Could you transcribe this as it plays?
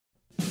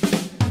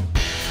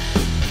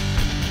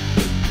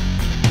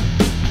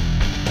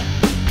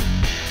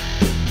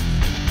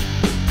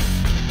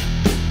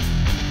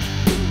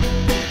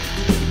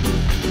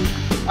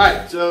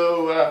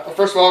So,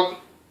 first of all,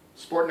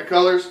 sporting the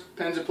colors.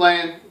 Pens are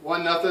playing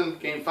 1-0,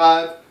 game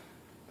 5.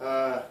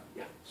 Yeah,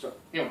 so,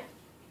 anyway.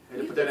 I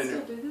had to put that in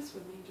there. Do this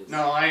with me, just...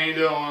 No, I ain't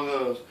doing one of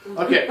those.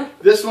 Okay,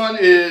 this one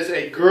is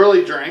a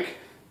girly drink.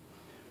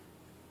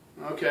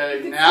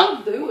 Okay,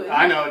 now do it.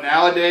 I know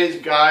nowadays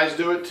guys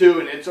do it too,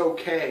 and it's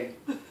okay.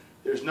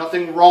 There's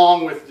nothing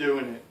wrong with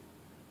doing it.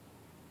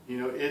 You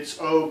know, it's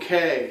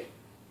okay.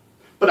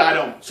 But I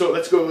don't. So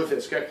let's go with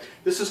this. Okay,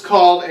 this is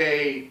called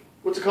a,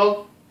 what's it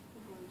called?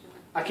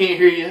 I can't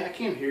hear you. I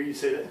can't hear you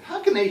say that.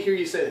 How can they hear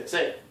you say that?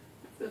 Say it.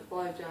 It's a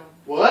blowjob.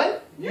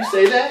 What? You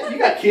say that? You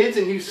got kids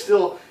and you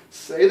still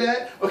say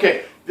that?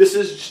 Okay, this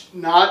is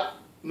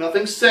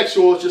nothing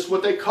sexual. It's just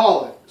what they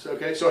call it. So,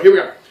 okay, so here we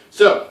are.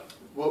 So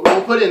what we're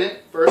going to put in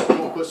it, first we're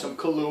going to put some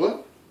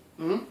Kahlua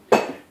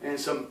and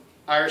some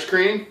Irish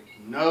cream.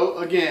 No,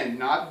 again,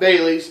 not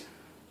Bailey's.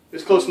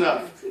 It's close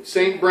enough.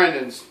 St.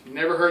 Brendan's.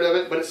 Never heard of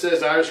it, but it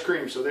says Irish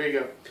cream, so there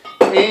you go.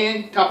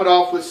 And top it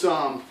off with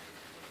some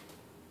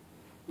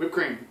whipped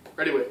cream.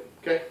 Ready whip,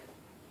 okay?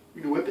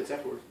 You can do whippets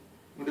afterwards.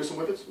 Want to do some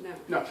whippets? No.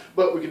 No,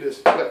 but we can do this.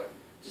 But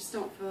just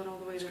don't fill it all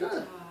the way to the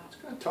top. It's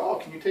kind of tall.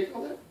 Can you take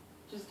all that?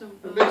 Just don't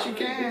I fill bet it you all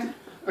the way to can.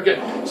 the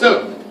top. Okay,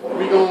 so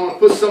we're going to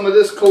put some of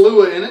this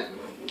Kahlua in it.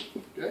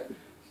 Okay.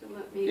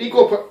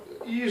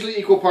 Usually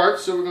equal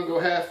parts, so we're going to go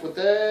half with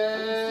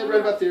that. Right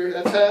about there.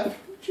 That's half.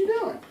 What you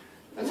doing?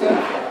 That's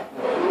half.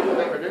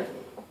 Right there.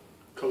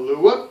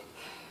 Kahlua.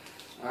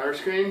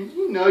 Irish cream.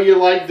 You know you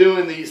like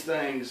doing these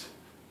things.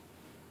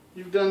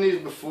 You've done these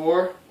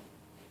before.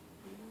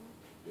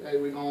 Okay,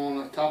 we're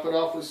going to top it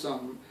off with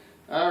some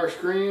Irish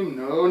cream.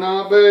 No,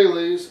 not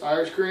Bailey's.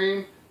 Irish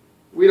cream.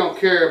 We don't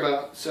care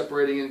about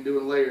separating and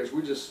doing layers.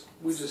 We just.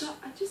 Stop.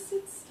 I just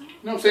said stop.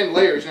 No, I'm saying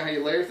layers. You know how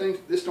you layer things?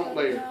 This don't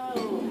layer.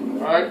 No.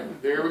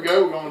 Alright, there we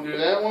go. We're going to do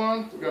that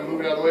one. We're going to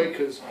move it out of the way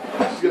because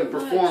she's going to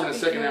perform in a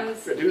second now.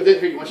 Do this.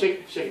 Here, you want to shake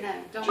it? Shake it. No,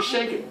 don't. Just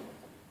shake it.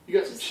 You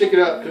got to shake it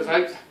up because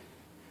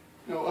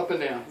up and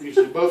down.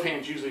 Usually, both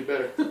hands usually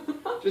better.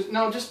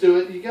 Just do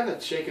it. You got to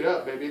shake it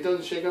up, baby. It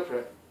doesn't shake up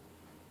right.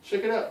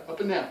 Shake it up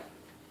and down.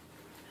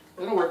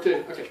 That'll work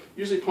too. Okay,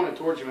 usually point it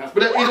towards your mouth.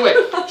 But either way,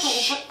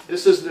 shh.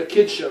 This is the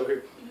kids show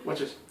here. Watch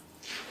this.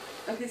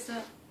 Okay,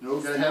 stop. No,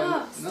 gotta Stop.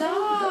 have it. Stop. No,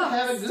 gotta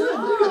have it good.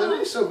 Stop. Look at that. That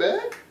ain't so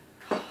bad.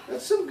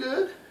 That's some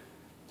good.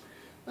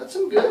 That's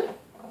some good.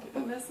 If I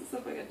mess this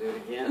up, I gotta do it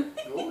again.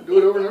 No, do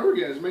it over and over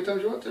again as many times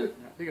as you want to.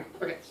 There you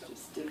go. Okay.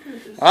 Just do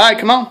it. All right,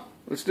 come on.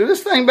 Let's do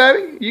this thing,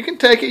 baby. You can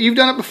take it. You've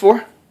done it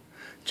before.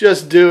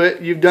 Just do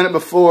it. You've done it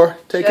before.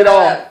 Take it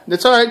all.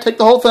 It's all right. Take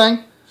the whole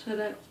thing. Shut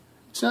up.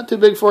 It's not too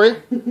big for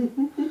you.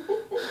 You're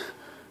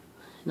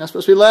not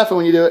supposed to be laughing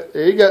when you do it.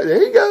 There you go.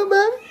 There you go,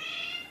 baby.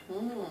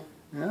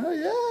 Oh,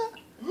 yeah.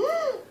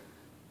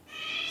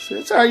 So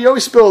it's all right. You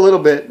always spill a little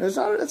bit. That's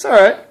all right.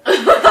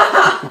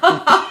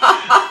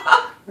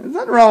 There's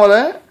nothing wrong with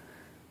that.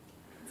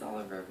 It's all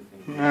over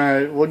everything. All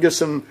right. We'll get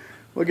some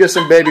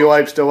baby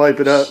wipes to wipe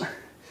it up.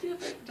 She'll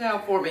take it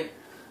down for me.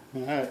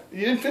 All right.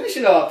 You didn't finish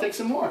it off. Take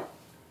some more.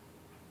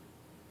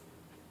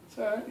 It's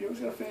all right. You always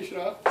got to finish it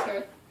off. It's all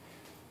right.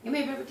 Give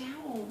me a paper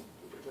towel.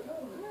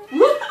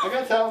 I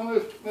got a towel.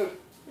 Move.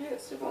 Yeah,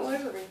 it's still all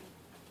over me.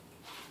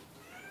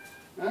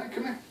 All right,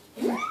 come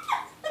here.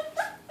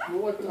 We'll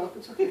wipe it off.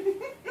 It's okay.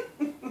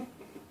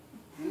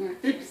 Right.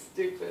 You're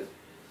stupid.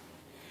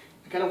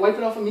 I gotta wipe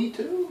it off of me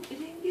too. It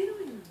didn't get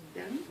on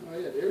them. Oh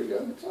yeah, there we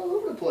go. It's all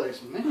over the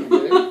place, man.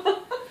 Baby.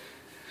 All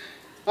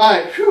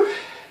right, whew.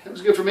 That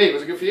was good for me.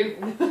 Was it good for you?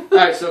 All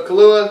right, so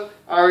Kahlua,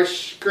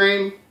 Irish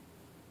cream,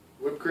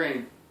 whipped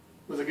cream.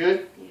 Was it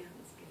good? Yeah, it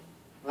was good.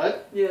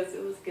 What? Yes,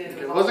 it was good.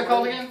 Okay, what was it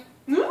called again?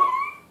 It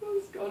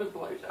was called a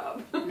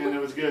blowjob. And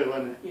it was good,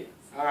 wasn't it? Yes.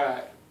 All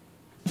right.